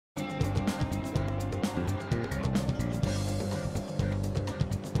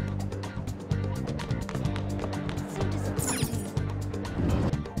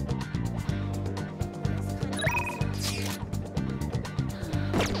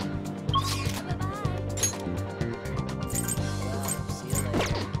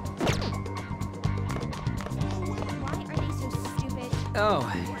Oh,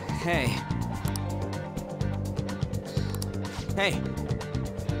 hey. Hey.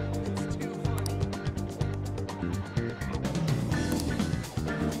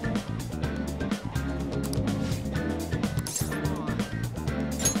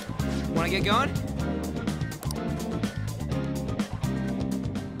 Wanna get going?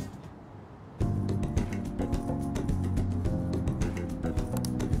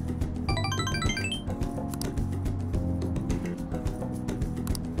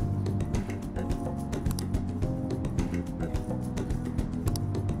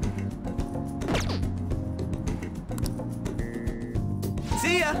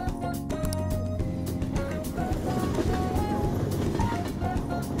 See ya!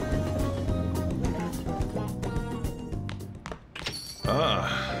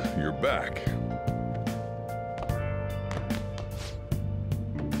 Ah, you're back.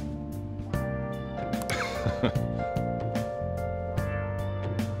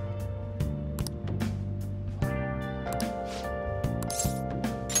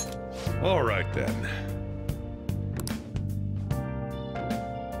 All right then.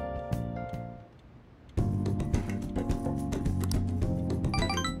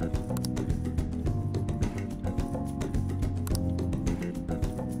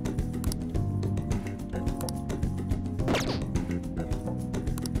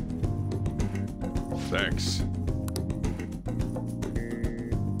 Thanks.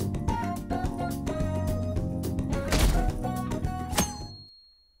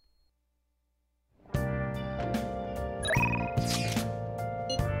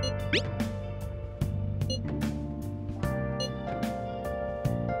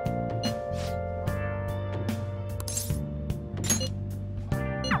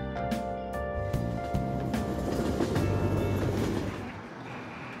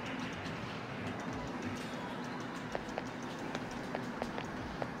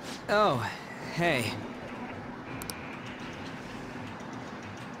 Oh, hey.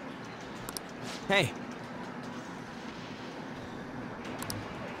 Hey.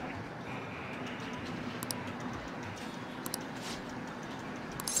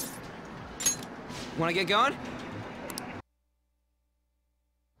 Wanna get going?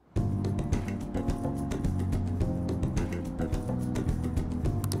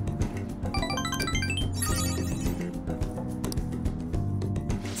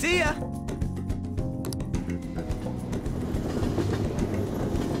 See ya!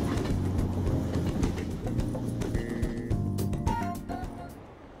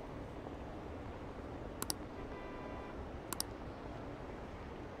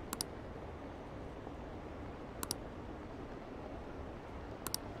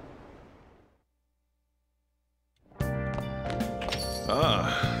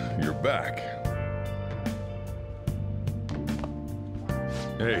 Ah, you're back.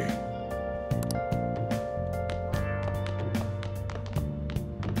 Hey.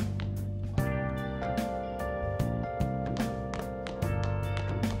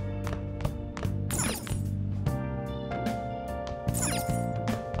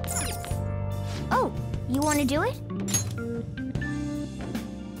 Oh, you want to do it?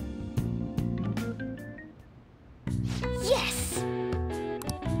 Yes!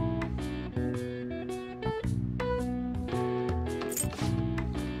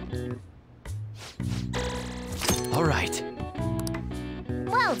 All right.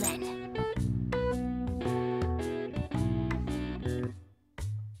 Well then.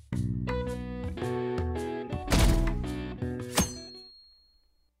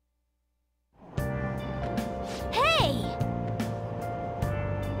 Hey!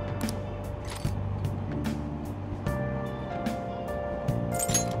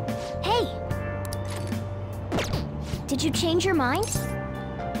 Hey! Did you change your mind?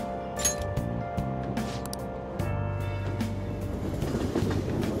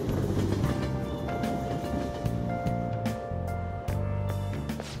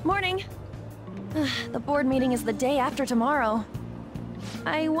 Morning. The board meeting is the day after tomorrow.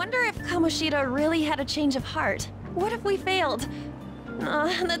 I wonder if Kamoshida really had a change of heart. What if we failed?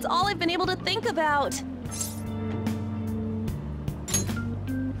 That's all I've been able to think about.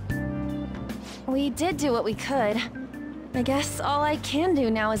 We did do what we could. I guess all I can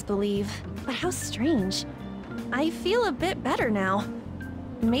do now is believe. But how strange. I feel a bit better now.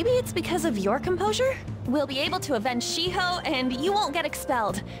 Maybe it's because of your composure? We'll be able to avenge Shiho, and you won't get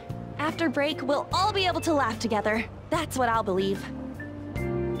expelled. After break, we'll all be able to laugh together. That's what I'll believe.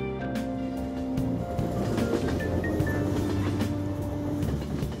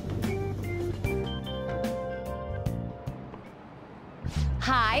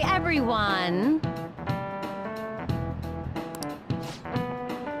 Hi, everyone.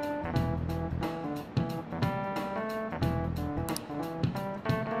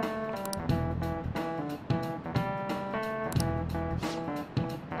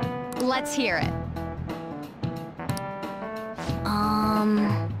 Let's hear it.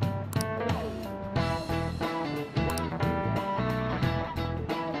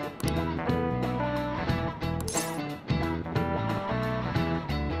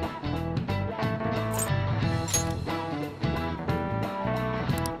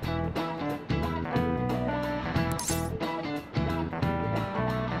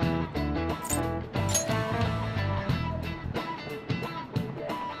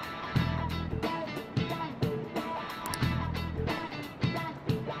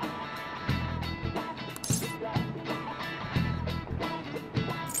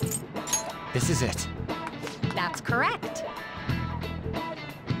 This is it. That's correct.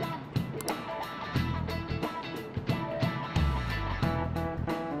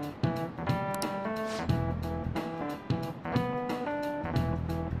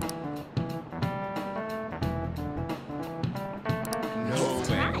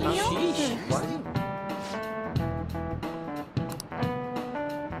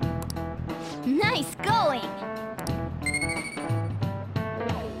 Nice going!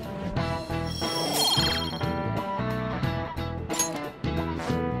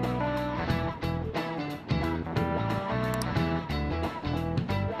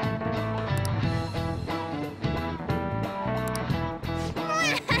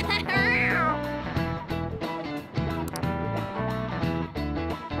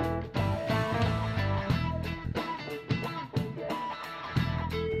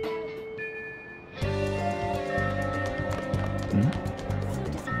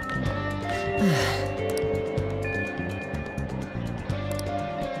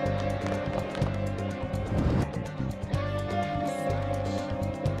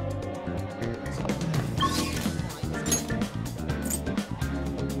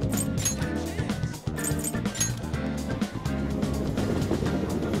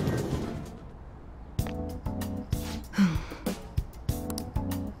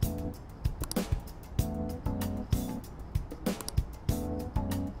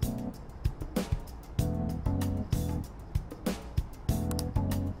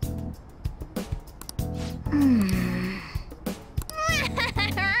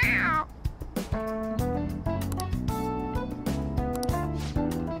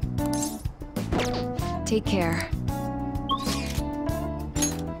 Take care.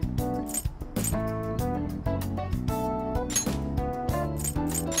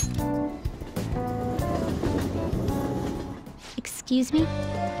 Excuse me?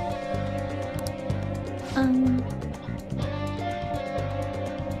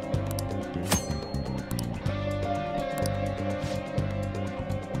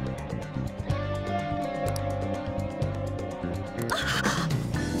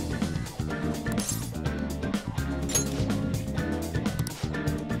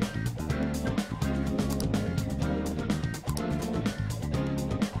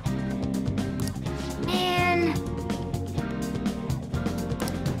 Man.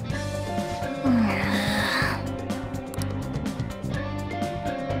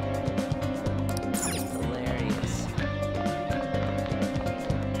 Hilarious.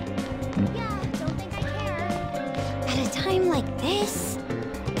 Yeah, don't think I care. At a time like this?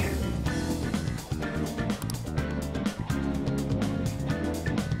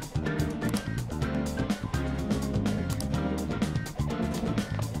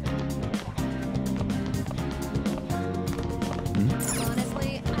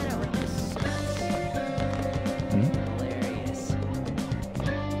 Honestly, I don't really stress. Hilarious.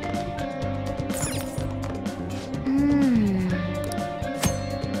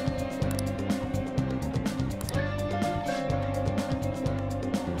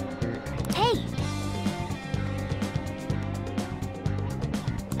 Hey!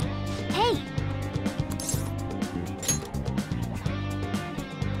 Hey!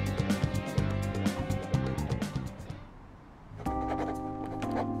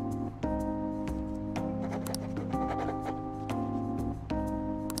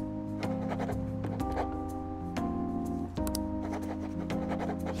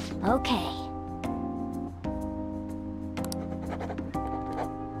 Okay.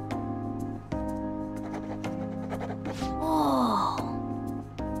 Whoa.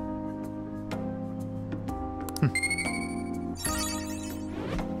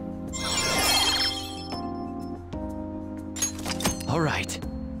 All right.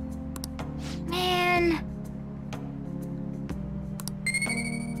 Man.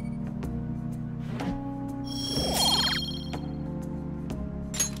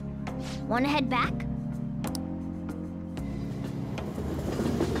 Wanna head back?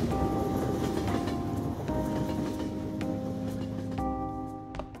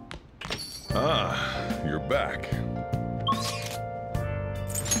 You're back.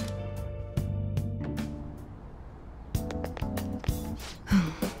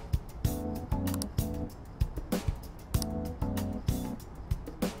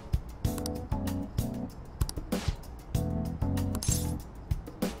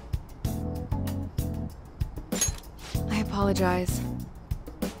 I apologize.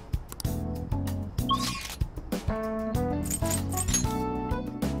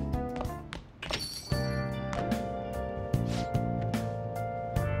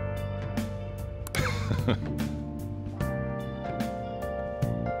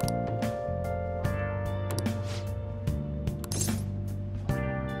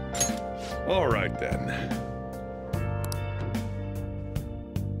 All right then.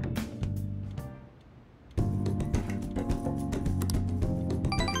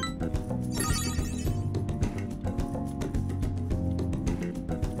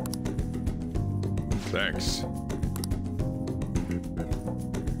 Thanks.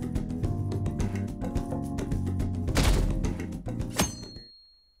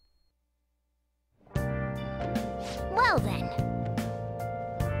 Well then.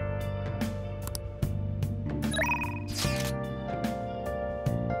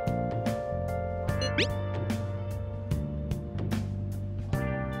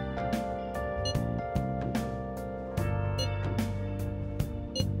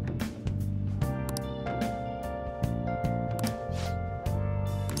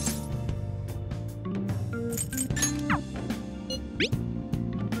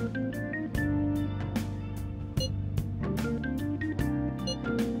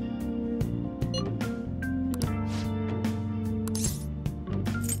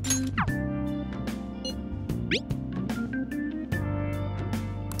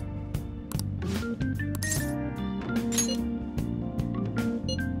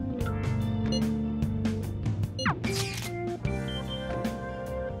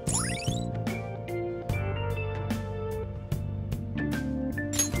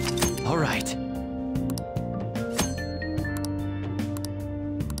 All right.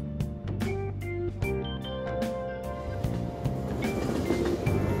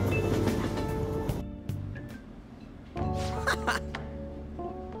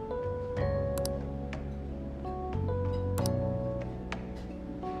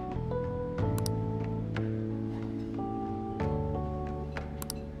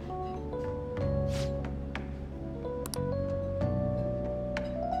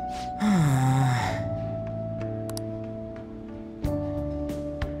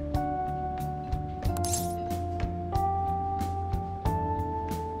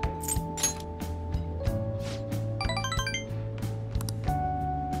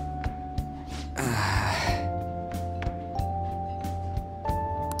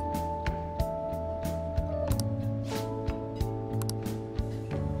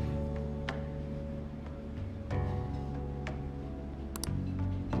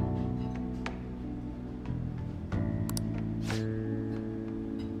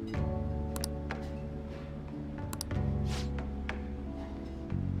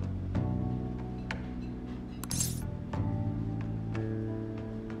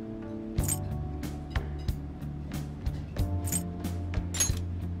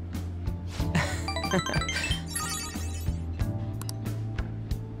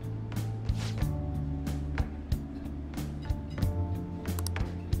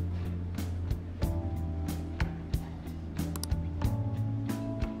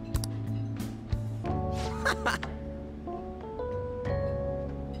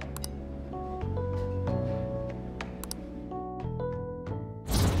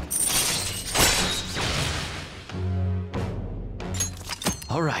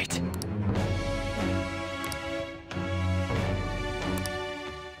 All right.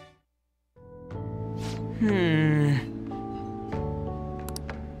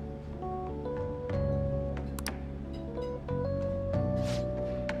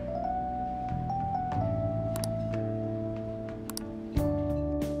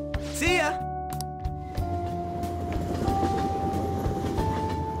 See ya!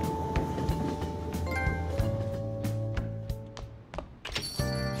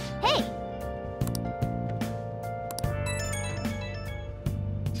 Hey!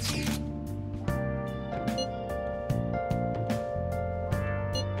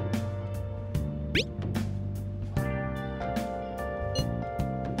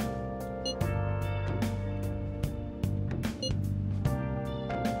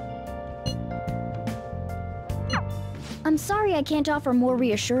 I'm sorry I can't offer more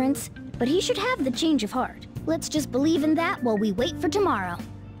reassurance, but he should have the change of heart. Let's just believe in that while we wait for tomorrow.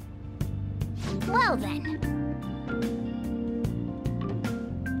 Well then.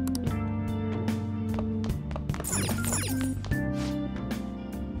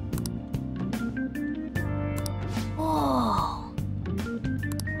 Oh.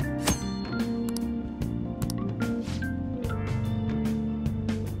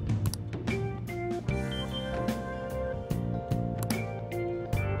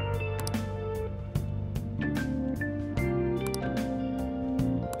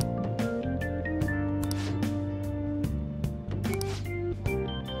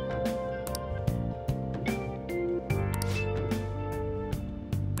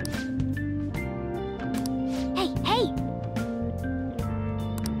 Hey, hey!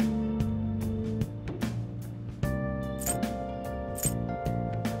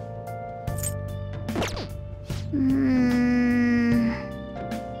 Hmm.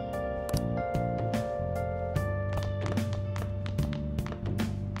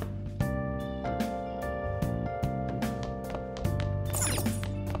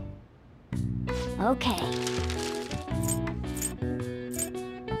 Okay.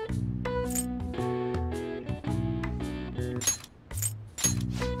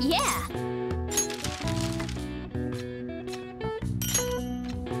 Yeah.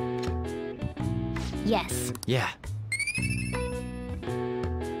 Yes. Yeah.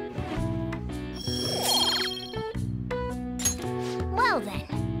 Well then.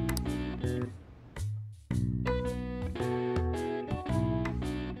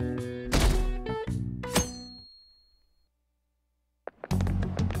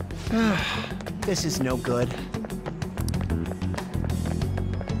 This is no good.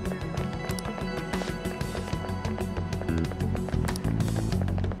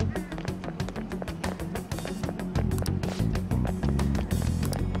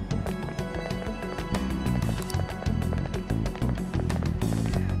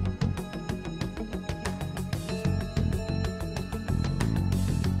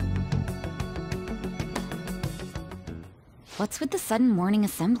 What's with the sudden morning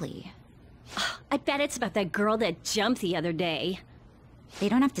assembly? I bet it's about that girl that jumped the other day. They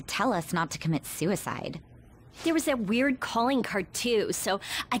don't have to tell us not to commit suicide. There was that weird calling card too, so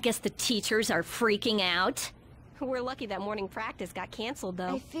I guess the teachers are freaking out. We're lucky that morning practice got canceled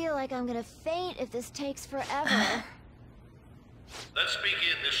though. I feel like I'm gonna faint if this takes forever. Let's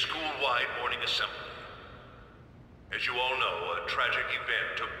begin this school-wide morning assembly. As you all know, a tragic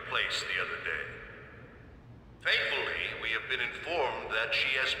event took place the other day. Thankfully, we have been informed that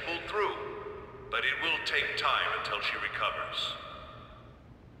she has pulled through, but it will take time until she recovers.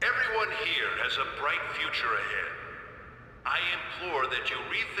 Everyone here has a bright future ahead. I implore that you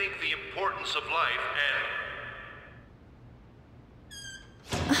rethink the importance of life and...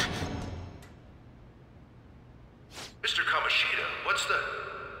 Mr. Kamoshida, what's the...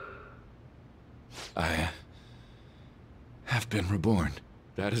 I have been reborn.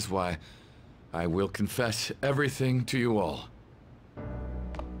 That is why I will confess everything to you all.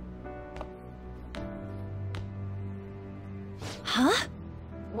 Huh?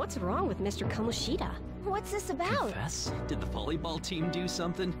 What's wrong with Mr. Kamoshida? What's this about? Confess? Did the volleyball team do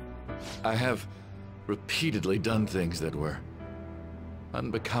something? I have repeatedly done things that were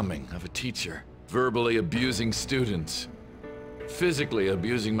unbecoming of a teacher. Verbally abusing students, physically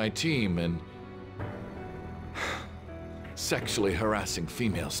abusing my team, and sexually harassing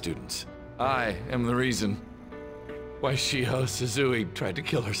female students. I am the reason why Shiho Suzui tried to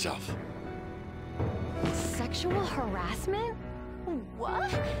kill herself. Sexual harassment? What?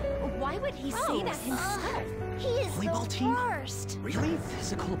 Why would he say that himself? He is Volleyball the team? worst. Really?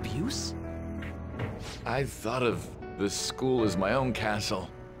 Physical abuse? I thought of this school as my own castle.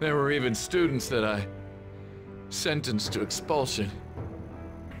 There were even students that I sentenced to expulsion,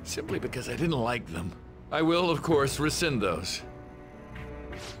 simply because I didn't like them. I will, of course, rescind those.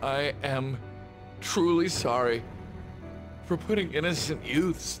 I am truly sorry for putting innocent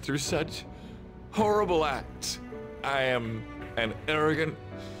youths through such horrible acts. I am an arrogant,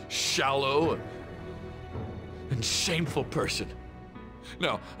 shallow, and shameful person.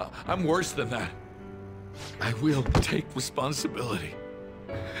 No, I'm worse than that. I will take responsibility.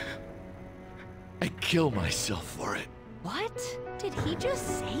 I kill myself for it. What? Did he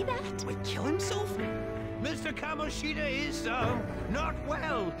just say that? Wait, kill himself? Mr. Kamoshida is, not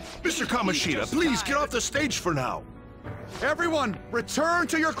well. Mr. Kamoshida, please get off the stage for now. Everyone, return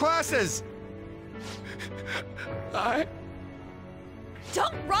to your classes!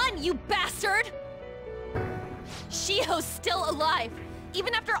 Don't run, you bastard! Shiho's still alive,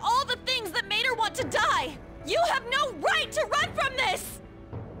 even after all the things that made her want to die! You have no right to run from this!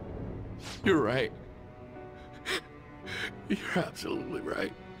 You're right. You're absolutely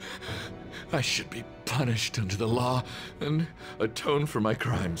right. I should be punished under the law and atone for my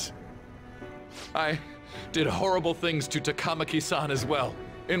crimes. I did horrible things to Takamaki-san as well.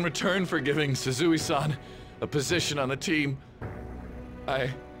 In return for giving Suzui-san a position on the team, I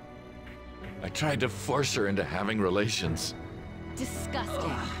tried to force her into having relations.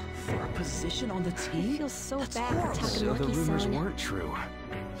 Disgusting. For a position on the team? I feel so bad for horrible. So the rumors Takamaki-san. weren't true.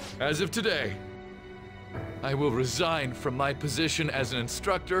 As of today, I will resign from my position as an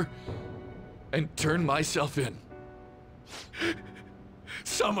instructor and turn myself in.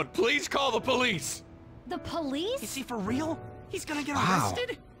 Someone please call the police! The police? Is he for real? He's gonna get Wow.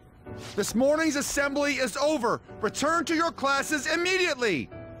 arrested? This morning's assembly is over. Return to your classes immediately.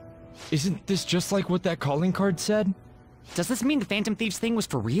 Isn't this just like what that calling card said? Does this mean the Phantom Thieves thing was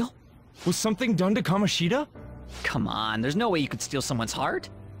for real? Was something done to Kamoshida? Come on, there's no way you could steal someone's heart.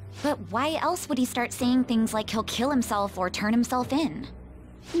 But why else would he start saying things like he'll kill himself or turn himself in?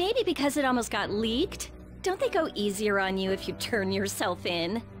 Maybe because it almost got leaked. Don't they go easier on you if you turn yourself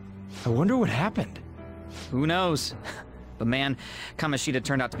in? I wonder what happened. Who knows? But man, Kamoshida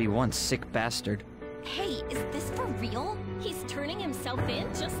turned out to be one sick bastard. Hey, is this for real? He's turning himself in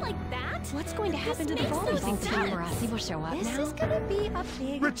just like that? What's going to happen to the makes no volleyball team? sense. Marasi will show up This now? is gonna be a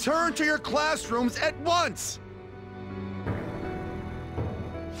big... Return to your classrooms at once.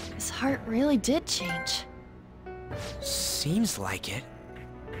 His heart really did change. Seems like it.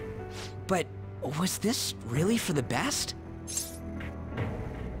 But was this really for the best?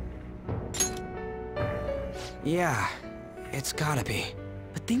 Yeah, it's gotta be.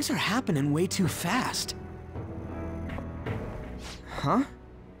 But things are happening way too fast. Huh?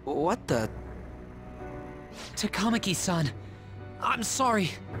 What the? Takamaki-san, I'm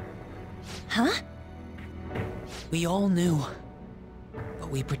sorry. Huh? We all knew. But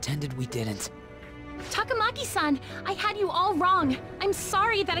we pretended we didn't. Takamaki-san, I had you all wrong. I'm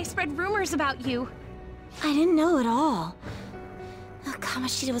sorry that I spread rumors about you. I didn't know at all.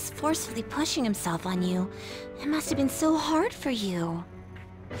 Kamoshida was forcefully pushing himself on you. It must have been so hard for you.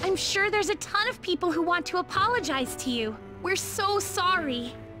 I'm sure there's a ton of people who want to apologize to you. We're so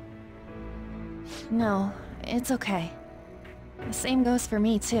sorry. No, it's okay. The same goes for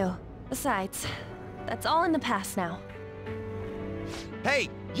me, too. Besides, that's all in the past now. Hey,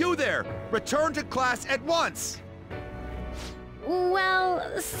 you there! Return to class at once!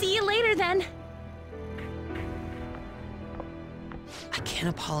 Well, see you later then. I can't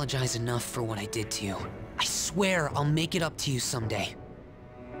apologize enough for what I did to you. I swear I'll make it up to you someday.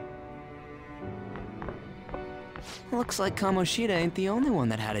 Looks like Kamoshida ain't the only one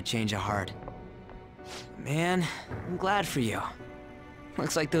that had a change of heart. Man, I'm glad for you.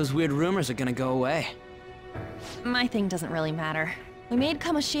 Looks like those weird rumors are gonna go away. My thing doesn't really matter. We made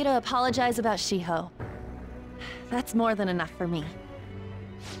Kamoshida apologize about Shiho. That's more than enough for me.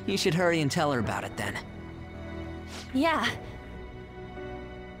 You should hurry and tell her about it then. Yeah.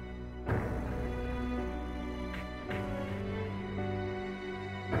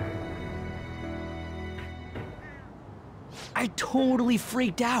 I totally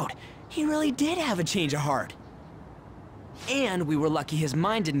freaked out. He really did have a change of heart. And we were lucky his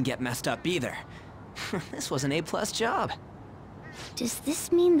mind didn't get messed up either. This was an A+ job. Does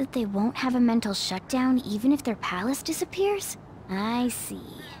this mean that they won't have a mental shutdown even if their palace disappears? I see.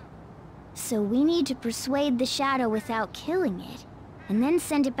 So we need to persuade the shadow without killing it, and then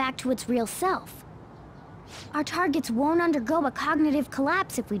send it back to its real self. Our targets won't undergo a cognitive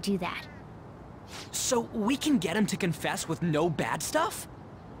collapse if we do that. So we can get him to confess with no bad stuff?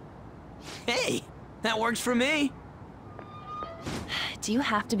 Hey, that works for me. Do you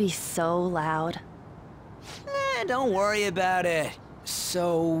have to be so loud? Don't worry about it.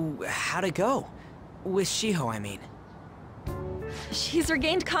 So, how'd it go? With Shiho, I mean. She's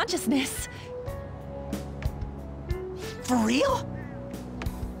regained consciousness. For real?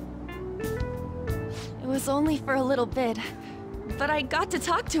 It was only for a little bit, but I got to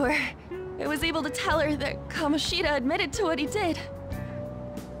talk to her. I was able to tell her that Kamoshida admitted to what he did.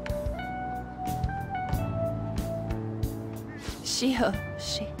 Shiho,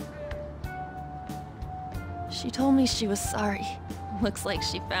 She told me she was sorry. Looks like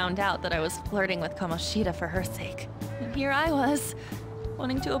she found out that I was flirting with Kamoshida for her sake. And here I was,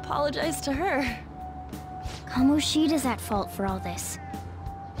 wanting to apologize to her. Kamoshida's at fault for all this.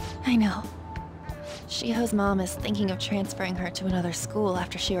 I know. Shiho's mom is thinking of transferring her to another school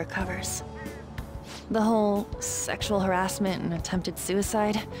after she recovers. The whole sexual harassment and attempted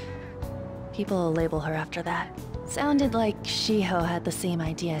suicide, people will label her after that. Sounded like Shiho had the same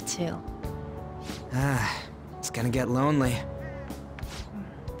idea too. It's gonna get lonely.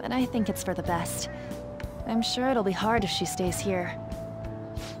 But I think it's for the best. I'm sure it'll be hard if she stays here.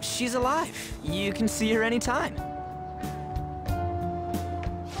 she's alive. You can see her anytime.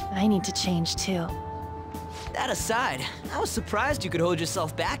 I need to change too. That aside, I was surprised you could hold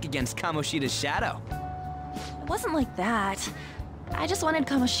yourself back against Kamoshida's shadow. It wasn't like that. I just wanted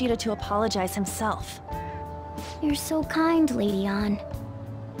Kamoshida to apologize himself. You're so kind, Lady Ann.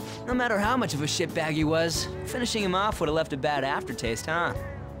 No matter how much of a shitbag he was, finishing him off would have left a bad aftertaste, huh?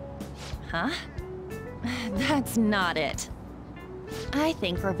 Huh? That's not it. I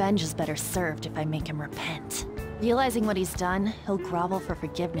think revenge is better served if I make him repent. Realizing what he's done, he'll grovel for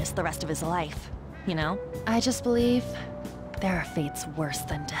forgiveness the rest of his life. You know? I just believe there are fates worse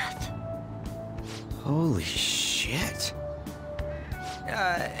than death. Holy shit.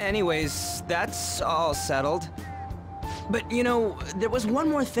 Anyways, that's all settled. But you know, there was one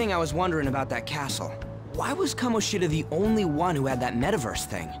more thing I was wondering about that castle. Why was Kamoshida the only one who had that metaverse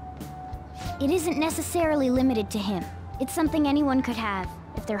thing? It isn't necessarily limited to him. It's something anyone could have,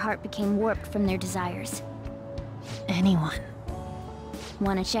 if their heart became warped from their desires. Anyone.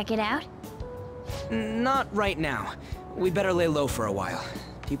 Wanna check it out? Not right now. We better lay low for a while.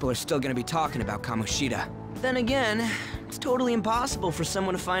 People are still gonna be talking about Kamoshida. Then again, it's totally impossible for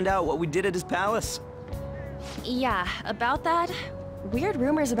someone to find out what we did at his palace. Yeah, about that, weird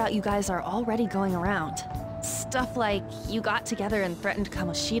rumors about you guys are already going around. Stuff like you got together and threatened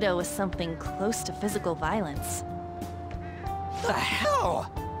Kamoshida with something close to physical violence. The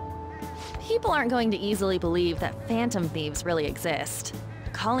hell? People aren't going to easily believe that phantom thieves really exist.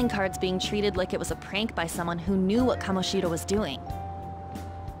 Calling cards being treated like it was a prank by someone who knew what Kamoshida was doing.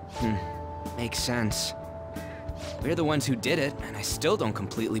 Makes sense. We're the ones who did it, and I still don't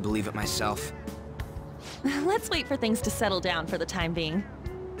completely believe it myself. Let's wait for things to settle down for the time being.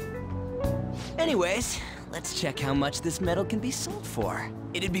 Anyways, let's check how much this metal can be sold for.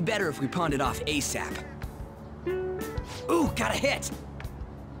 It'd be better if we pawned it off ASAP. Ooh, got a hit!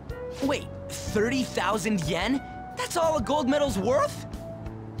 Wait, 30,000 yen? That's all a gold medal's worth?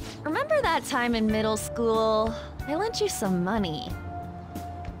 Remember that time in middle school? I lent you some money.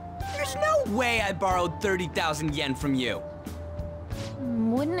 There's no way I borrowed 30,000 yen from you.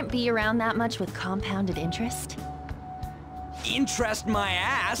 Wouldn't it be around that much with compounded interest? Interest my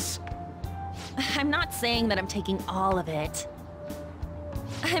ass? I'm not saying that I'm taking all of it.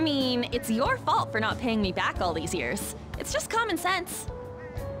 I mean, it's your fault for not paying me back all these years. It's just common sense.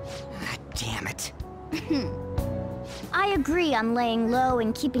 Ah, damn it. I agree on laying low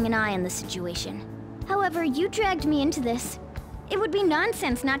and keeping an eye on the situation. However, you dragged me into this. It would be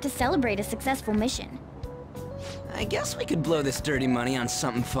nonsense not to celebrate a successful mission. I guess we could blow this dirty money on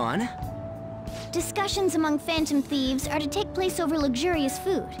something fun. Discussions among phantom thieves are to take place over luxurious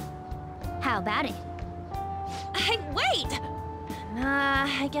food. How about it? Hey, wait! Nah,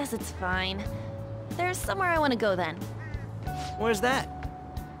 I guess it's fine. There's somewhere I want to go then. Where's that?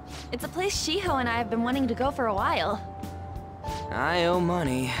 It's a place Shiho and I have been wanting to go for a while. I owe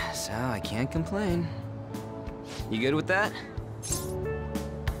money, so I can't complain. You good with that?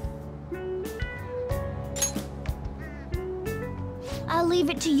 I'll leave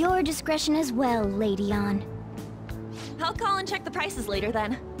it to your discretion as well, Lady Ann. I'll call and check the prices later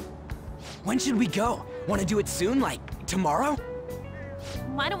then. When should we go? Want to do it soon, like tomorrow?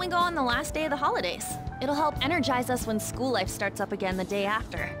 Why don't we go on the last day of the holidays? It'll help energize us when school life starts up again the day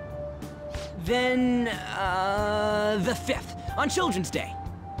after. Then, the 5th, on Children's Day.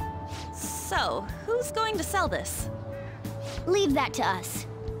 So, who's going to sell this? Leave that to us.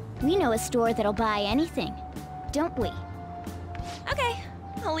 We know a store that'll buy anything, don't we? Okay,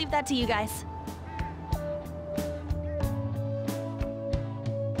 I'll leave that to you guys.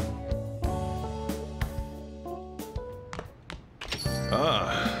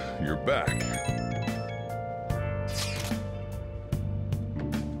 Ah, you're back.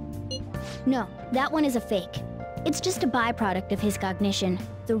 No, that one is a fake. It's just a byproduct of his cognition.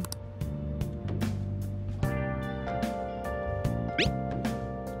 The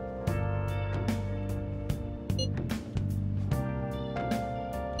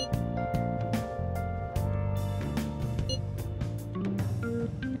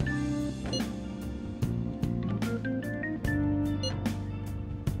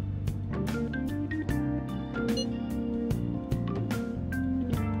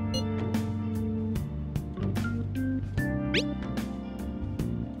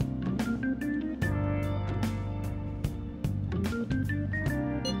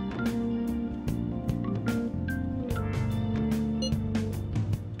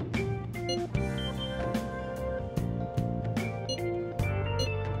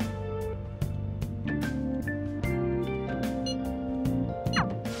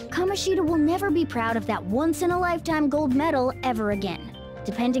Kamoshida will never be proud of that once-in-a-lifetime gold medal ever again.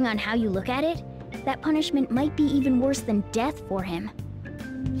 Depending on how you look at it, that punishment might be even worse than death for him.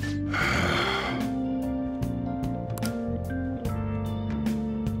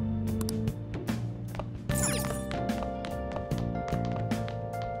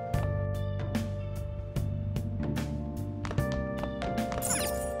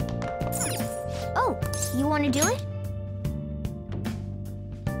 Oh, you want to do it?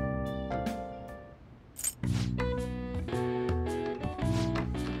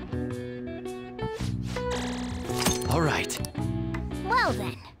 All right. Well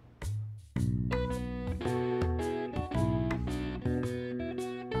then.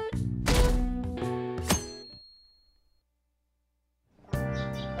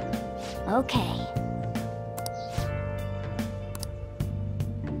 Okay.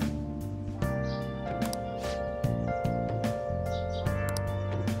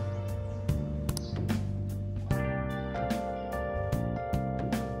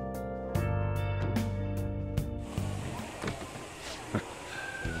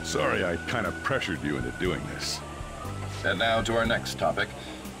 Sorry I kind of pressured you into doing this. And now to our next topic,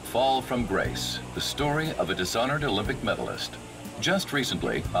 Fall from Grace, the story of a dishonored Olympic medalist. Just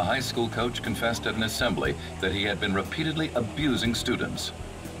recently, a high school coach confessed at an assembly that he had been repeatedly abusing students.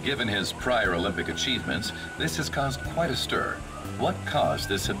 Given his prior Olympic achievements, this has caused quite a stir. What caused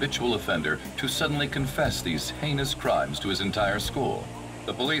this habitual offender to suddenly confess these heinous crimes to his entire school?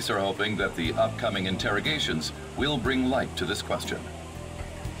 The police are hoping that the upcoming interrogations will bring light to this question.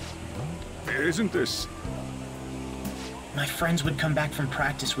 Isn't this... My friends would come back from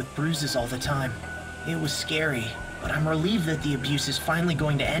practice with bruises all the time. It was scary, but I'm relieved that the abuse is finally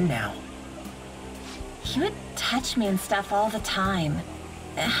going to end now. He would touch me and stuff all the time.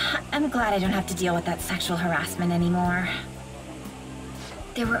 I'm glad I don't have to deal with that sexual harassment anymore.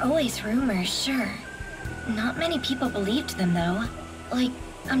 There were always rumors, sure. Not many people believed them, though. Like,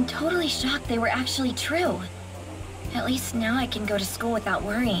 I'm totally shocked they were actually true. At least now I can go to school without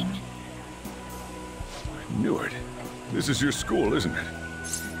worrying. I knew it. This is your school, isn't it?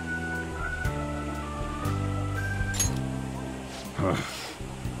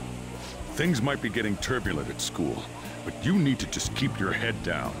 Things might be getting turbulent at school, but you need to just keep your head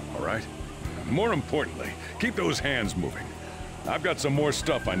down, all right? More importantly, keep those hands moving. I've got some more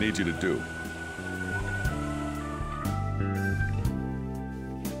stuff I need you to do.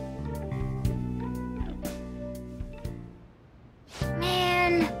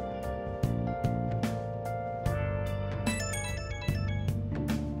 Man.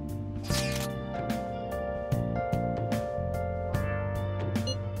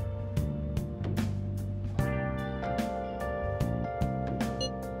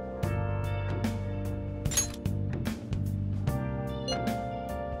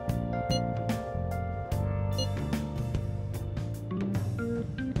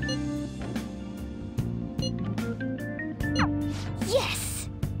 Yes!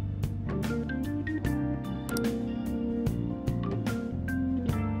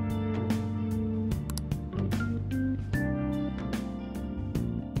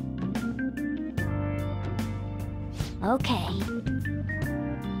 Okay.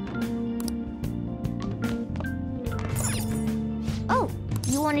 Oh,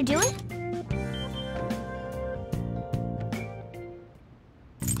 you want to do it?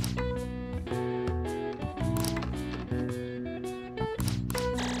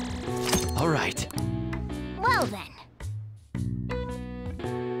 All right. Well then.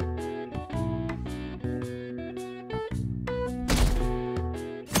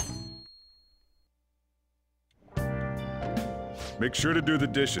 Make sure to do the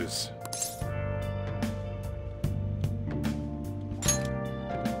dishes.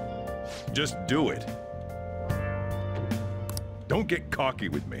 Just do it. Don't get cocky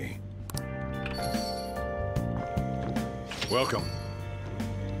with me. Welcome.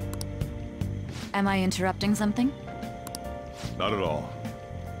 Am I interrupting something? Not at all.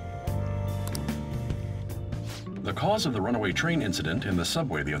 The cause of the runaway train incident in the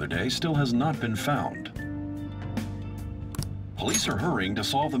subway the other day still has not been found. Police are hurrying to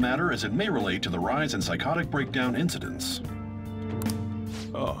solve the matter as it may relate to the rise in psychotic breakdown incidents.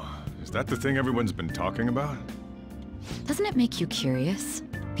 Oh, is that the thing everyone's been talking about? Doesn't it make you curious?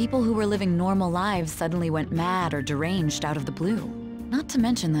 People who were living normal lives suddenly went mad or deranged out of the blue. Not to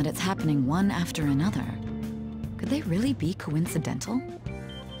mention that it's happening one after another. Could they really be coincidental?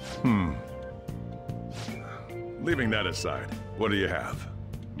 Leaving that aside, what do you have?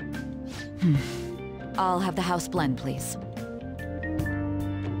 I'll have the house blend, please.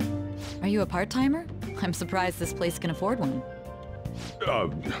 Are you a part-timer? I'm surprised this place can afford one.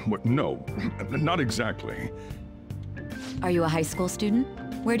 What? No, not exactly. Are you a high school student?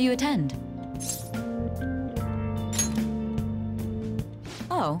 Where do you attend?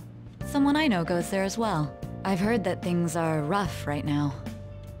 Oh, someone I know goes there as well. I've heard that things are rough right now.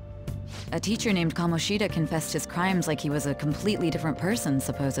 A teacher named Kamoshida confessed his crimes like he was a completely different person,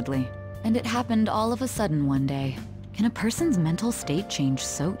 supposedly. And it happened all of a sudden one day. Can a person's mental state change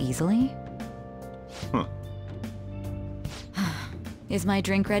so easily? Huh. Is my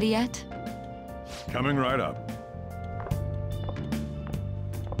drink ready yet? Coming right up.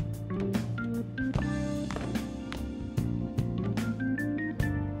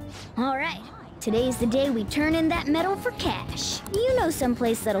 All right. Today's the day we turn in that medal for cash. You know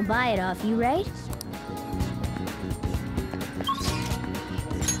someplace that'll buy it off you, right?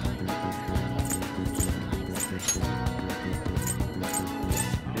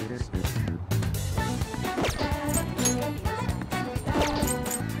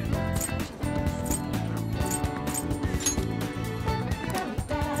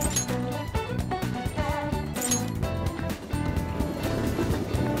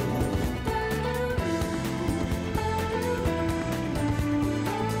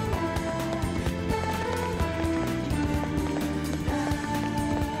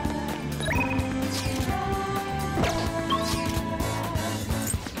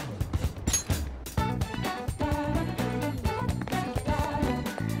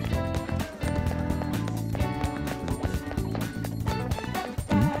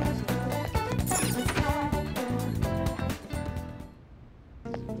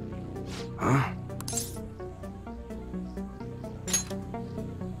 Huh?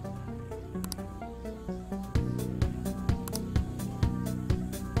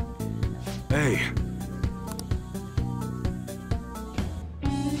 Hey.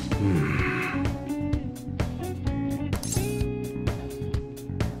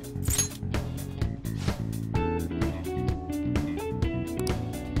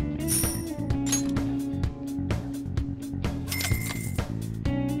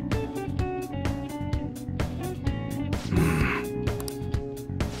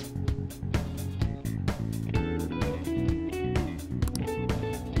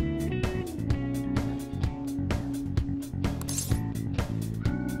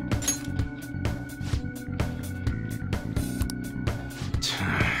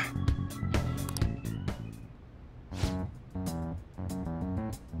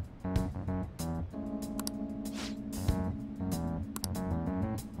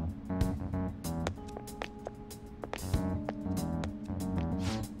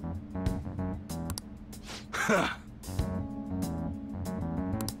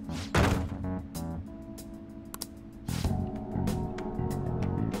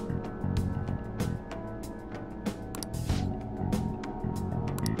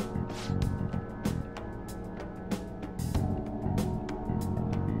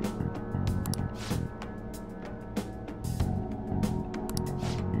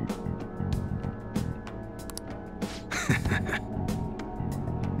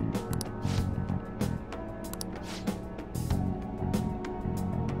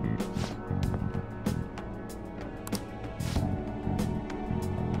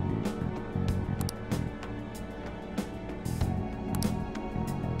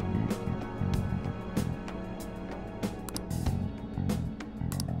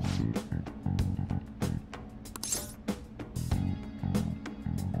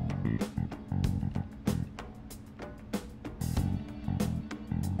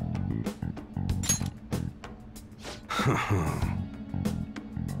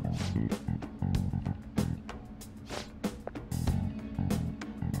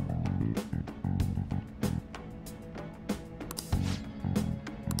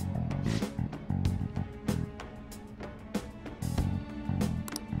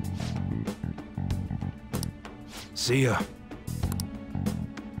 See ya.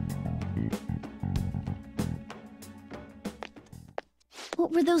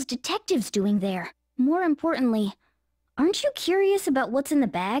 What were those detectives doing there? More importantly, aren't you curious about what's in the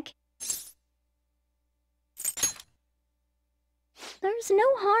bag? There's no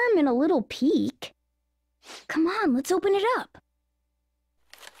harm in a little peek. Come on, let's open it up.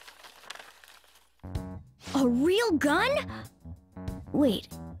 A real gun? Wait,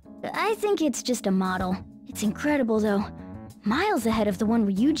 I think it's just a model. It's incredible, though. Miles ahead of the one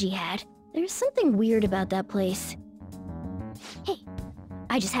Ryuji had. There's something weird about that place. Hey,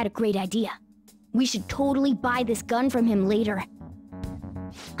 I just had a great idea. We should totally buy this gun from him later.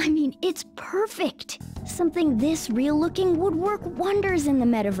 I mean, it's perfect. Something this real-looking would work wonders in the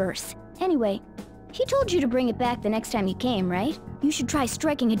metaverse. Anyway, he told you to bring it back the next time you came, right? You should try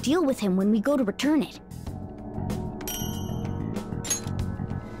striking a deal with him when we go to return it.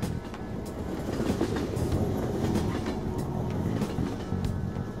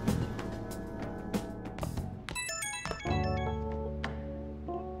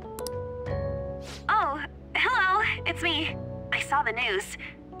 it's me. I saw the news.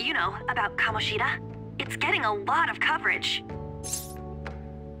 You know, about Kamoshida. It's getting a lot of coverage.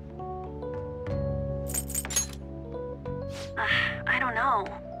 I don't know.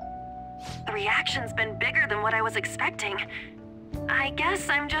 The reaction's been bigger than what I was expecting. I guess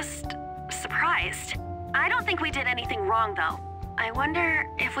I'm just surprised. I don't think we did anything wrong, though. I wonder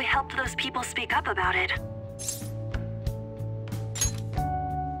if we helped those people speak up about it.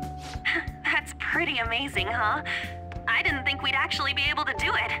 That's pretty amazing, huh? I didn't think we'd actually be able to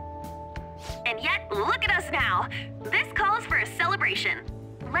do it. And yet, look at us now. This calls for a celebration.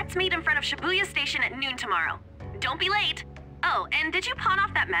 Let's meet in front of Shibuya Station at noon tomorrow. Don't be late. Oh, and did you pawn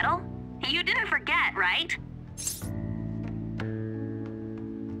off that medal? You didn't forget, right?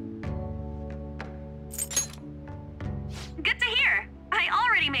 Good to hear. I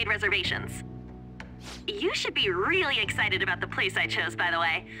already made reservations. You should be really excited about the place I chose, by the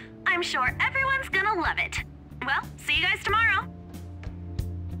way. I'm sure everyone's gonna love it. Well, see you guys tomorrow.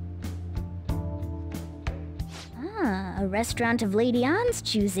 Ah, a restaurant of Lady Ann's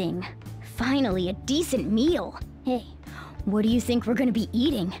choosing. Finally, a decent meal. Hey, what do you think we're gonna be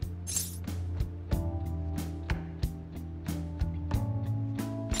eating?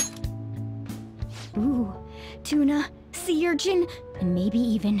 Ooh, tuna, sea urchin, and maybe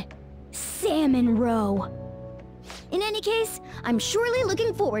even salmon roe. In any case, I'm surely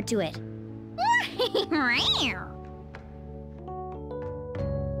looking forward to it.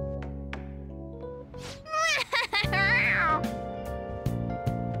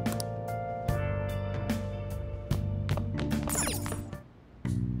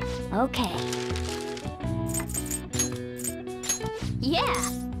 Okay. Yeah.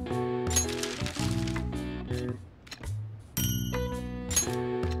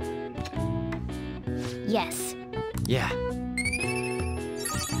 Yes. Yeah.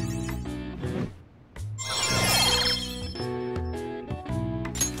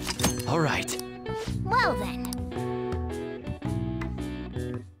 All right. Well then.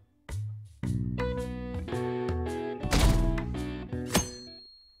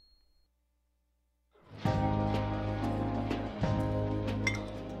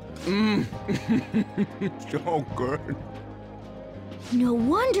 So good. No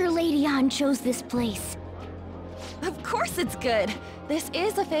wonder Lady Ann chose this place. Of course it's good. This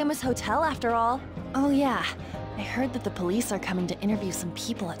is a famous hotel after all. Oh yeah, I heard that the police are coming to interview some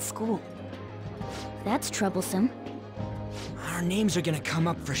people at school. That's troublesome. Our names are gonna come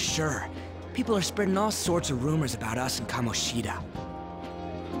up for sure. People are spreading all sorts of rumors about us and Kamoshida.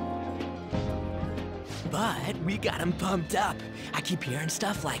 But we got him pumped up. I keep hearing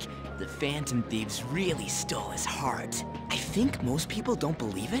stuff like, the Phantom Thieves really stole his heart. I think most people don't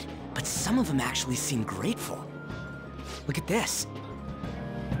believe it, but some of them actually seem grateful. Look at this.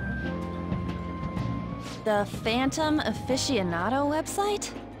 The Phantom Aficionado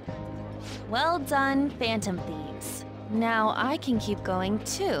website? Well done, Phantom Thieves. Now I can keep going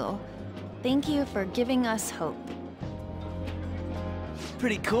too. Thank you for giving us hope.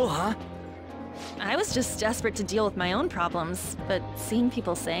 Pretty cool, huh? I was just desperate to deal with my own problems, but seeing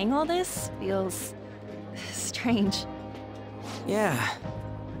people saying all this feels strange. Yeah.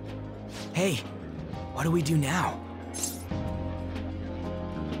 Hey, what do we do now?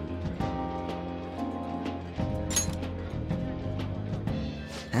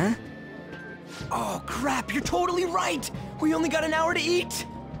 Huh? Oh crap, you're totally right! We only got an hour to eat!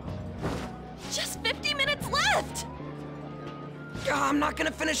 Just 50 minutes left! I'm not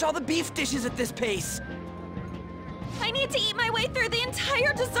gonna finish all the beef dishes at this pace! I need to eat my way through the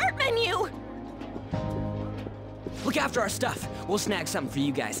entire dessert menu! Look after our stuff. We'll snag something for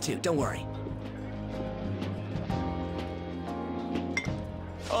you guys too, don't worry.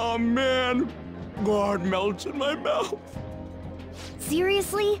 Oh man, God melts in my mouth.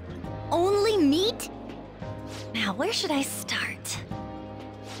 Seriously? Only meat? Now, where should I start?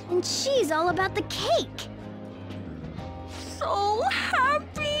 And she's all about the cake. So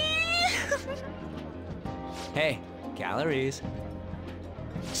happy! Hey, calories.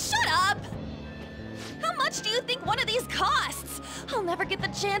 Shut up! How much do you think one of these costs? I'll never get the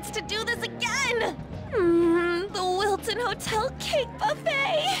chance to do this again! The Wilton Hotel Cake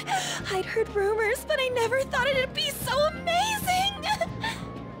Buffet! I'd heard rumors, but I never thought it'd be so amazing!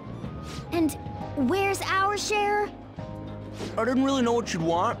 And where's our share? I didn't really know what you'd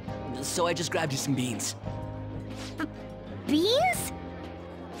want, so I just grabbed you some beans. Beans?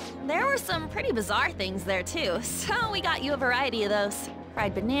 There were some pretty bizarre things there too, so we got you a variety of those.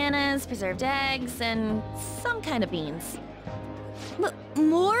 Fried bananas, preserved eggs, and some kind of beans.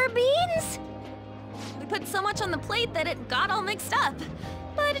 More beans? We put so much on the plate that it got all mixed up.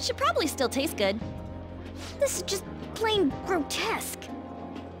 But it should probably still taste good. This is just plain grotesque.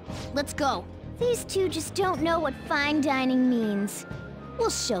 Let's go. These two just don't know what fine dining means.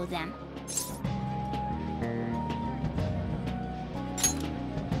 We'll show them.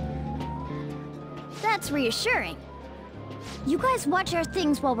 That's reassuring. You guys watch our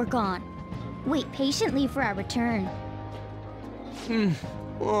things while we're gone. Wait patiently for our return.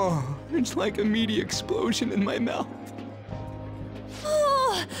 Oh, it's like a meaty explosion in my mouth.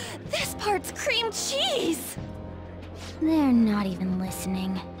 Oh, this part's cream cheese! They're not even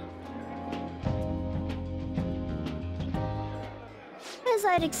listening. As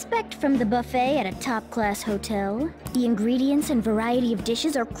I'd expect from the buffet at a top-class hotel, the ingredients and variety of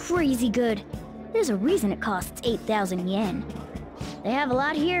dishes are crazy good. There's a reason it costs 8,000 yen. They have a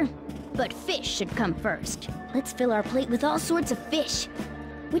lot here, but fish should come first. Let's fill our plate with all sorts of fish.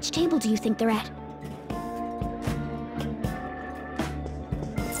 Which table do you think they're at?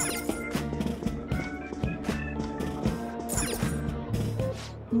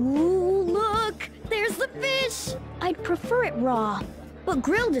 Ooh, look! There's the fish! I'd prefer it raw, but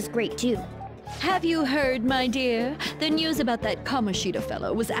grilled is great too. Have you heard, my dear? The news about that Kamoshida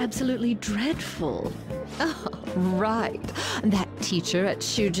fellow was absolutely dreadful. Oh, right. That teacher at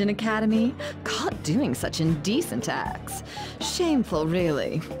Shujin Academy, caught doing such indecent acts. Shameful,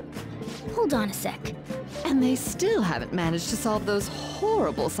 really. Hold on a sec. And they still haven't managed to solve those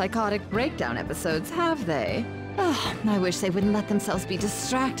horrible psychotic breakdown episodes, have they? Oh, I wish they wouldn't let themselves be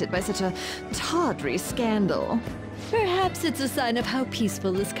distracted by such a tawdry scandal. Perhaps it's a sign of how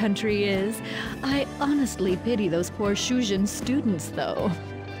peaceful this country is. I honestly pity those poor Shujin students, though.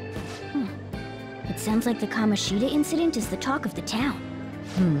 It sounds like the Kamoshida incident is the talk of the town.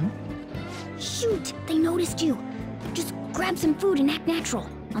 Shoot! They noticed you! Just grab some food and act natural.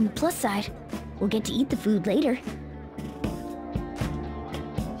 On the plus side, we'll get to eat the food later.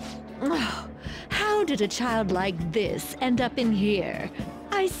 Oh, how did a child like this end up in here?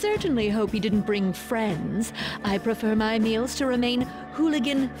 I certainly hope he didn't bring friends. I prefer my meals to remain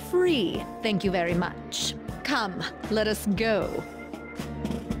hooligan-free. Thank you very much. Come, let us go.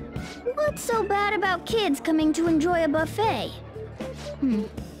 What's so bad about kids coming to enjoy a buffet?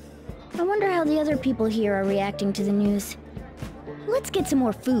 I wonder how the other people here are reacting to the news. Let's get some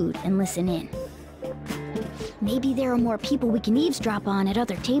more food and listen in. Maybe there are more people we can eavesdrop on at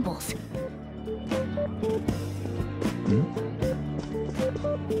other tables.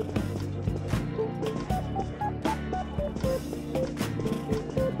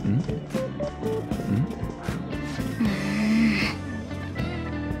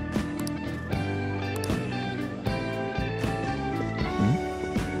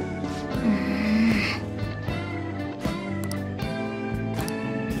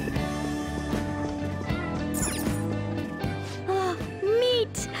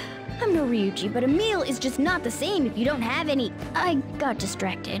 Ryuji, but a meal is just not the same if you don't have any. I got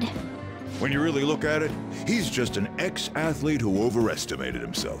distracted. When you really look at it, he's just an ex-athlete who overestimated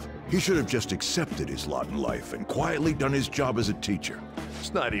himself. He should have just accepted his lot in life and quietly done his job as a teacher.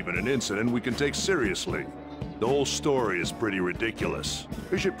 It's not even an incident we can take seriously. The whole story is pretty ridiculous.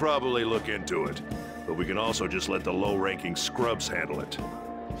 We should probably look into it. But we can also just let the low-ranking scrubs handle it.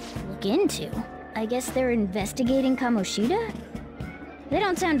 Look into? I guess they're investigating Kamoshida? They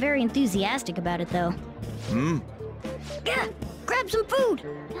don't sound very enthusiastic about it, though. Yeah, grab some food!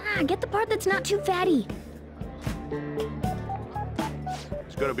 Get the part that's not too fatty.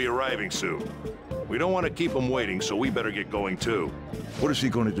 He's gonna be arriving soon. We don't want to keep him waiting, so we better get going too. What is he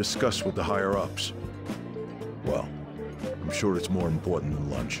going to discuss with the higher-ups? Well, I'm sure it's more important than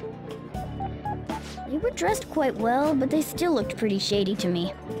lunch. They were dressed quite well, but they still looked pretty shady to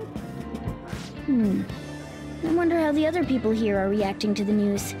me. I wonder how the other people here are reacting to the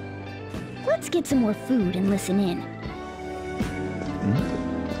news. Let's get some more food and listen in.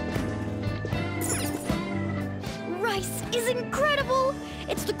 Rice is incredible!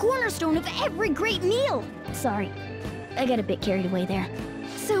 It's the cornerstone of every great meal! Sorry, I got a bit carried away there.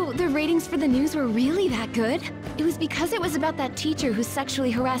 So the ratings for the news were really that good? It was because it was about that teacher who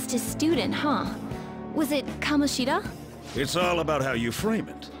sexually harassed his student, huh? Was it Kamoshida? It's all about how you frame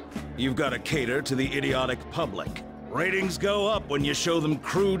it. You've got to cater to the idiotic public. Ratings go up when you show them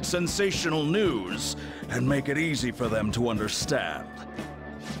crude, sensational news and make it easy for them to understand.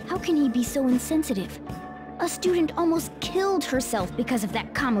 How can he be so insensitive? A student almost killed herself because of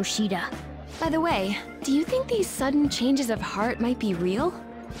that Kamoshida. By the way, do you think these sudden changes of heart might be real?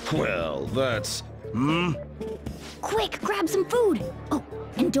 Well, that's... Quick, grab some food! Oh,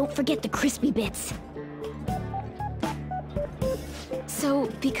 and don't forget the crispy bits. So,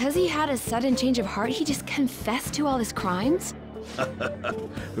 because he had a sudden change of heart, he just confessed to all his crimes?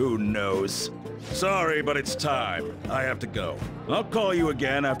 Who knows? Sorry, but it's time. I have to go. I'll call you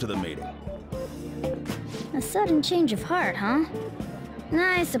again after the meeting. A sudden change of heart, huh?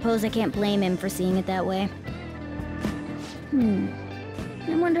 I suppose I can't blame him for seeing it that way.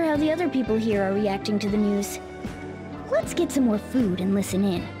 I wonder how the other people here are reacting to the news. Let's get some more food and listen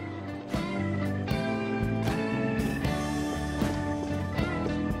in.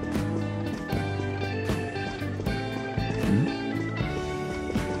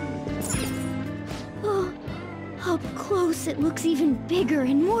 Oh, up close it looks even bigger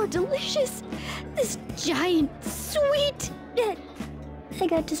and more delicious. This giant, sweet... I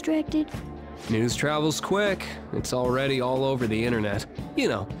got distracted. News travels quick. It's already all over the internet. You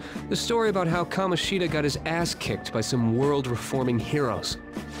know, the story about how Kamoshida got his ass kicked by some world-reforming heroes.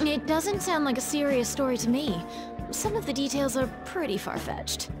 It doesn't sound like a serious story to me. Some of the details are pretty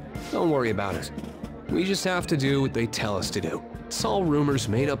far-fetched. Don't worry about it. We just have to do what they tell us to do. It's all rumors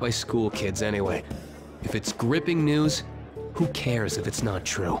made up by school kids anyway. If it's gripping news, who cares if it's not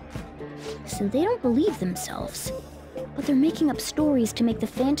true? So they don't believe themselves. But they're making up stories to make the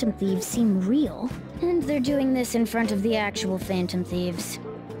Phantom Thieves seem real. And they're doing this in front of the actual Phantom Thieves.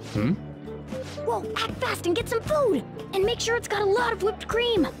 Whoa, act fast and get some food! And make sure it's got a lot of whipped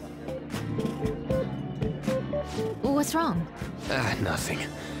cream! What's wrong? Nothing.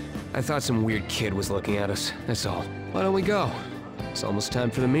 I thought some weird kid was looking at us, that's all. Why don't we go? It's almost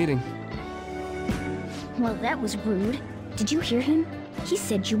time for the meeting. Well, that was rude. Did you hear him? He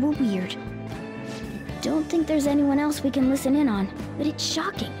said you were weird. Don't think there's anyone else we can listen in on, but it's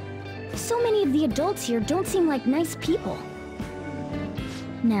shocking. So many of the adults here don't seem like nice people.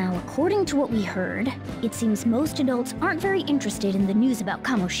 Now, according to what we heard, it seems most adults aren't very interested in the news about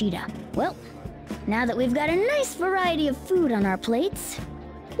Kamoshida. Well, now that we've got a nice variety of food on our plates,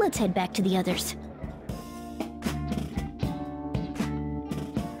 let's head back to the others.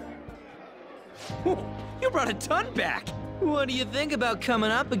 You brought a ton back! What do you think about coming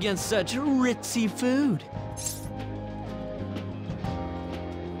up against such ritzy food?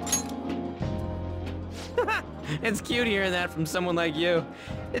 It's cute hearing that from someone like you.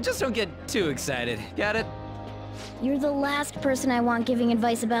 Just don't get too excited, got it? You're the last person I want giving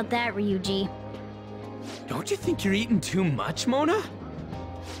advice about that, Ryuji. Don't you think you're eating too much, Mona?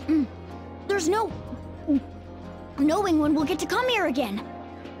 There's no... knowing when we'll get to come here again.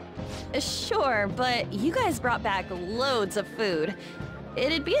 Sure, but you guys brought back loads of food.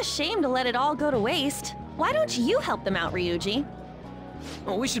 It'd be a shame to let it all go to waste. Why don't you help them out, Ryuji?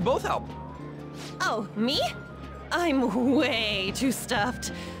 Well, we should both help. Oh, me? I'm way too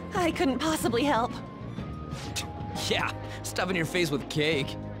stuffed. I couldn't possibly help. Yeah, stuffing your face with cake.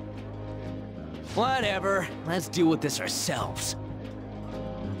 Whatever, let's deal with this ourselves.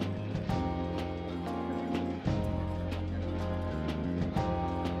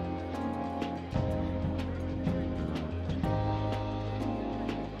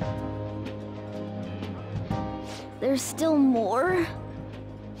 There's still more?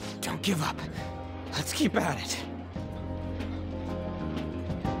 Don't give up. Let's keep at it.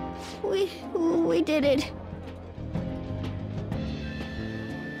 We did it.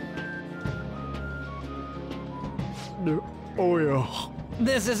 Oh yeah.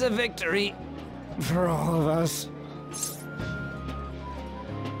 This is a victory. For all of us.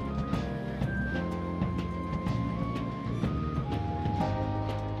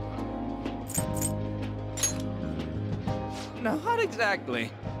 Not exactly.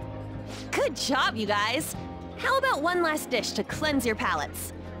 Good job, you guys. How about one last dish to cleanse your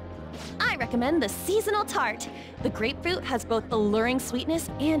palates? I recommend the seasonal tart. The grapefruit has both alluring sweetness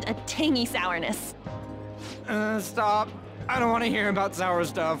and a tangy sourness. Stop. I don't want to hear about sour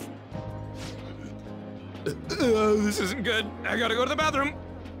stuff. This isn't good. I gotta go to the bathroom.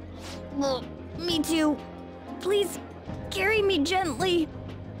 Well, me too. Please, carry me gently.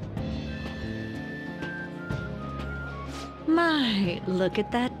 My, look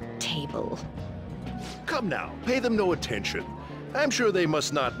at that table. Come now, pay them no attention. I'm sure they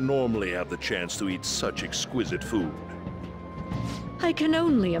must not normally have the chance to eat such exquisite food. I can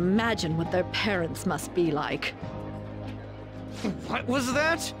only imagine what their parents must be like. What was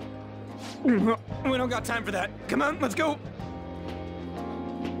that? We don't got time for that. Come on, let's go.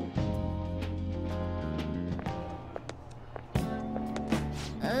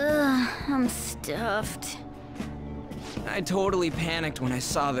 I'm stuffed. I totally panicked when I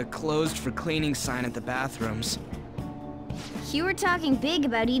saw the closed for cleaning sign at the bathrooms. You were talking big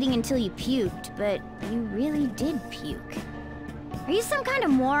about eating until you puked, but you really did puke. Are you some kind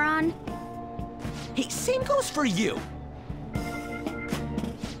of moron? Hey, same goes for you.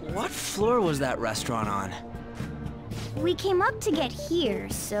 What floor was that restaurant on? We came up to get here,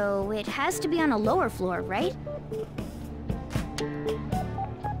 so it has to be on a lower floor, right?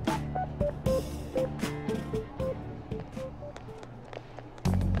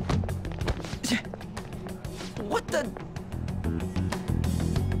 What the?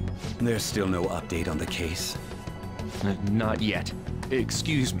 There's still no update on the case. Not yet.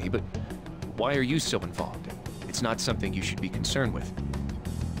 Excuse me, but why are you so involved? It's not something you should be concerned with.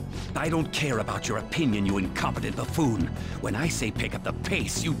 I don't care about your opinion, you incompetent buffoon. When I say pick up the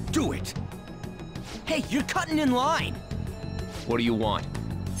pace, you do it. Hey, you're cutting in line. What do you want?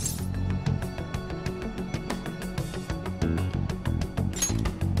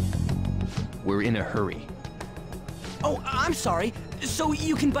 We're in a hurry. Oh, I'm sorry. So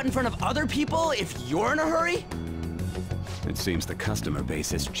you can butt in front of other people if you're in a hurry? It seems the customer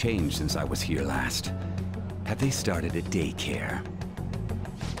base has changed since I was here last. Have they started a daycare?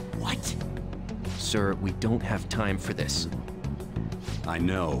 What? Sir, we don't have time for this. I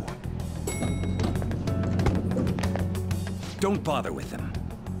know. Don't bother with them.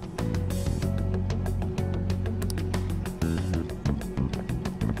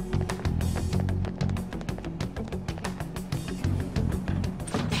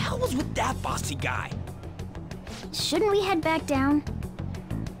 What the hell was with that bossy guy? Shouldn't we head back down?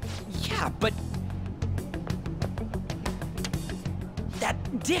 Yeah, but...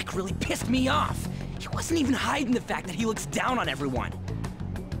 that dick really pissed me off. He wasn't even hiding the fact that he looks down on everyone.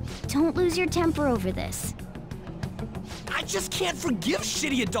 Don't lose your temper over this. I just can't forgive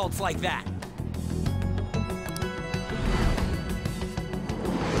shitty adults like that.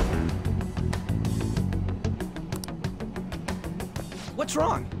 What's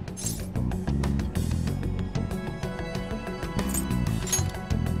wrong?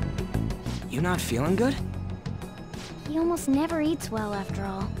 You not feeling good? He almost never eats well after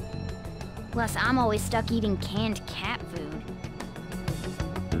all. Plus, I'm always stuck eating canned cat food.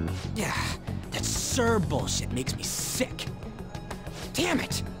 Yeah, that Sir bullshit makes me sick. Damn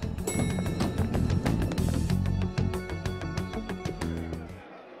it!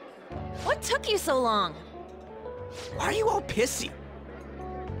 What took you so long? Why are you all pissy?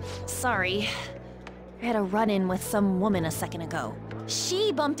 Sorry. I had a run-in with some woman a second ago.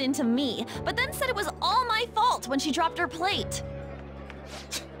 She bumped into me, but then said it was all my fault when she dropped her plate.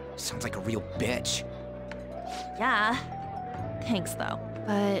 Sounds like a real bitch. Yeah. Thanks, though.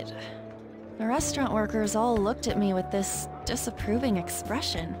 But the restaurant workers all looked at me with this disapproving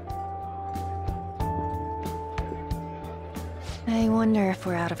expression. I wonder if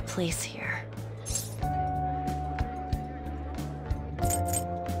we're out of place here.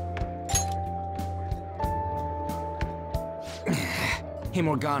 Hey,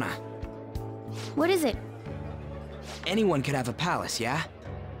 Morgana. What is it? Anyone could have a palace, yeah?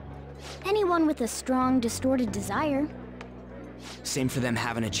 Anyone with a strong, distorted desire. Same for them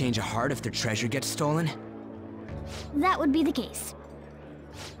having a change of heart if their treasure gets stolen? That would be the case.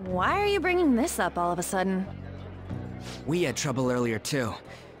 Why are you bringing this up all of a sudden? We had trouble earlier, too.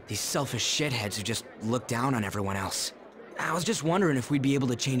 These selfish shitheads who just look down on everyone else. I was just wondering if we'd be able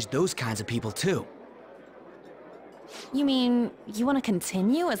to change those kinds of people, too. You mean, you want to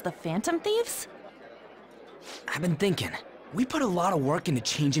continue as the Phantom Thieves? I've been thinking. We put a lot of work into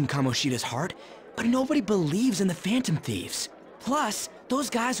changing Kamoshida's heart, but nobody believes in the Phantom Thieves. Plus, those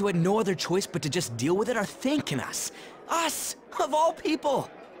guys who had no other choice but to just deal with it are thanking us. Us, of all people!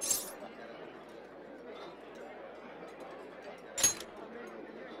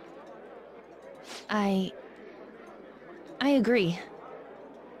 I agree.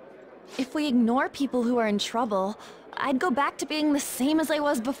 If we ignore people who are in trouble, I'd go back to being the same as I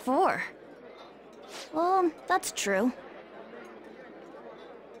was before. Well, that's true.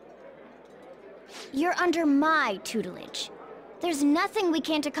 You're under my tutelage. There's nothing we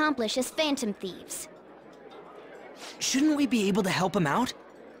can't accomplish as Phantom Thieves. Shouldn't we be able to help him out?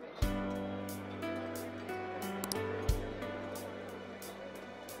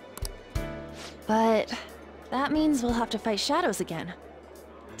 But that means we'll have to fight shadows again,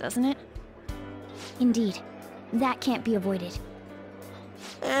 doesn't it? Indeed. That can't be avoided.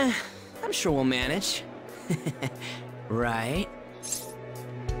 I'm sure we'll manage. Right?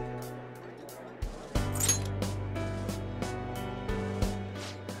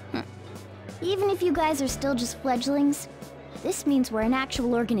 Even if you guys are still just fledglings, this means we're an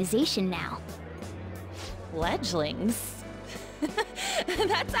actual organization now. Fledglings?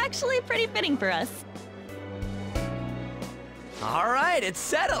 That's actually pretty fitting for us. Alright, it's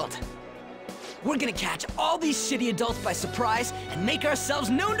settled! We're gonna catch all these shitty adults by surprise and make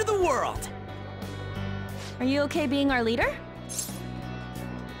ourselves known to the world! Are you okay being our leader?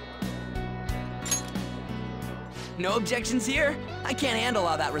 No objections here? I can't handle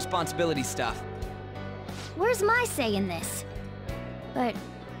all that responsibility stuff. Where's my say in this? But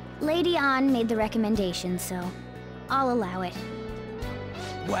Lady An made the recommendation, so I'll allow it.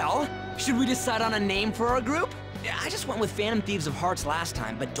 Well, should we decide on a name for our group? I just went with Phantom Thieves of Hearts last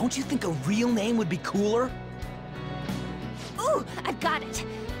time, but don't you think a real name would be cooler? Ooh, I've got it.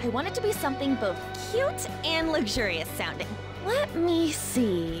 I want it to be something both cute and luxurious sounding. Let me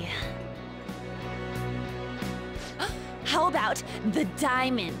see. How about the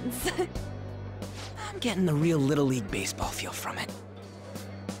Diamonds? I'm getting the real Little League Baseball feel from it.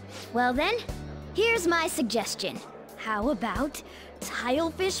 Well then, here's my suggestion. How about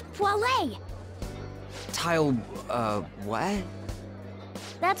Tilefish Poêlée? What?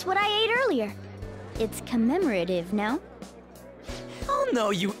 That's what I ate earlier. It's commemorative, no? Oh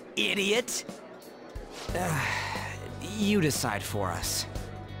no, you idiot! You decide for us.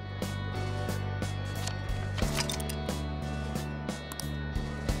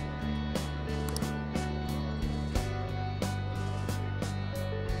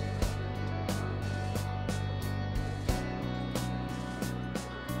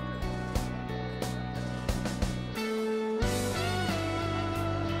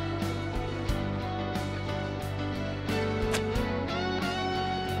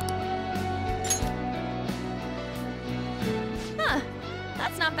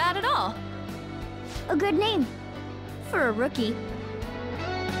 That's not bad at all. A good name. For a rookie.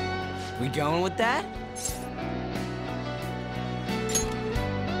 We going with that?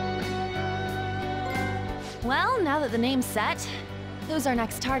 Well, now that the name's set, who's our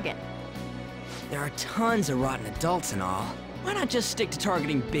next target? There are tons of rotten adults and all. Why not just stick to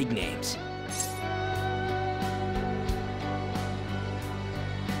targeting big names?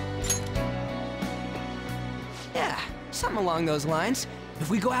 Yeah, something along those lines. If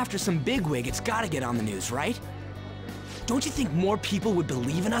we go after some bigwig, it's gotta get on the news, right? Don't you think more people would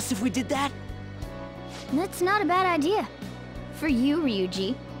believe in us if we did that? That's not a bad idea. For you,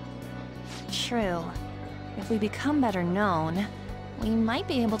 Ryuji. True. If we become better known, we might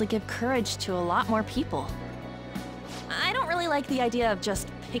be able to give courage to a lot more people. I don't really like the idea of just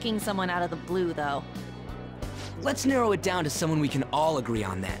picking someone out of the blue, though. Let's narrow it down to someone we can all agree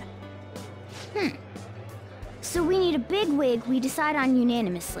on then. So we need a bigwig we decide on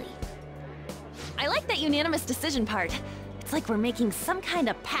unanimously. I like that unanimous decision part. It's like we're making some kind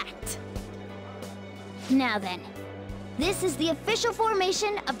of pact. Now then, this is the official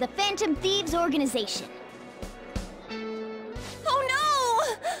formation of the Phantom Thieves organization.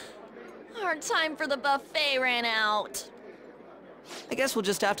 Oh no! Our time for the buffet ran out. I guess we'll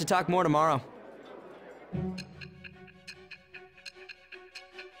just have to talk more tomorrow.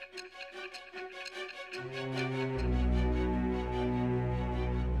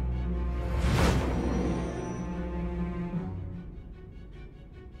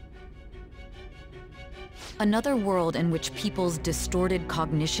 Another world in which people's distorted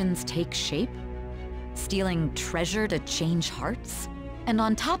cognitions take shape? Stealing treasure to change hearts? And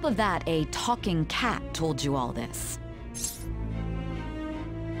on top of that, a talking cat told you all this.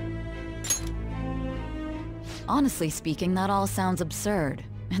 Honestly speaking, that all sounds absurd.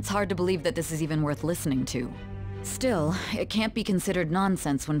 It's hard to believe that this is even worth listening to. Still, it can't be considered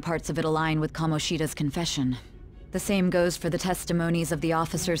nonsense when parts of it align with Kamoshida's confession. The same goes for the testimonies of the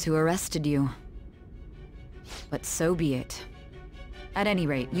officers who arrested you. But so be it. At any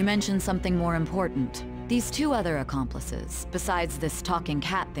rate, you mentioned something more important. These two other accomplices, besides this talking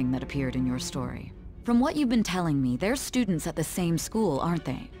cat thing that appeared in your story. From what you've been telling me, they're students at the same school, aren't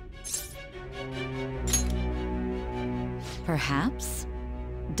they? Perhaps?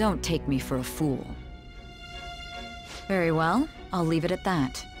 Don't take me for a fool. Very well, I'll leave it at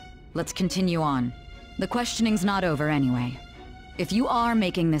that. Let's continue on. The questioning's not over anyway. If you are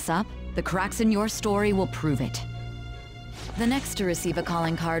making this up, the cracks in your story will prove it. The next to receive a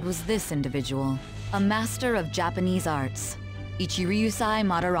calling card was this individual, a master of Japanese arts, Ichiryusai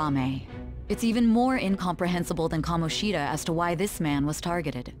Madarame. It's even more incomprehensible than Kamoshida as to why this man was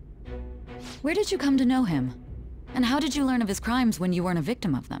targeted. Where did you come to know him? And how did you learn of his crimes when you weren't a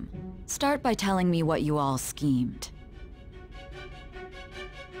victim of them? Start by telling me what you all schemed.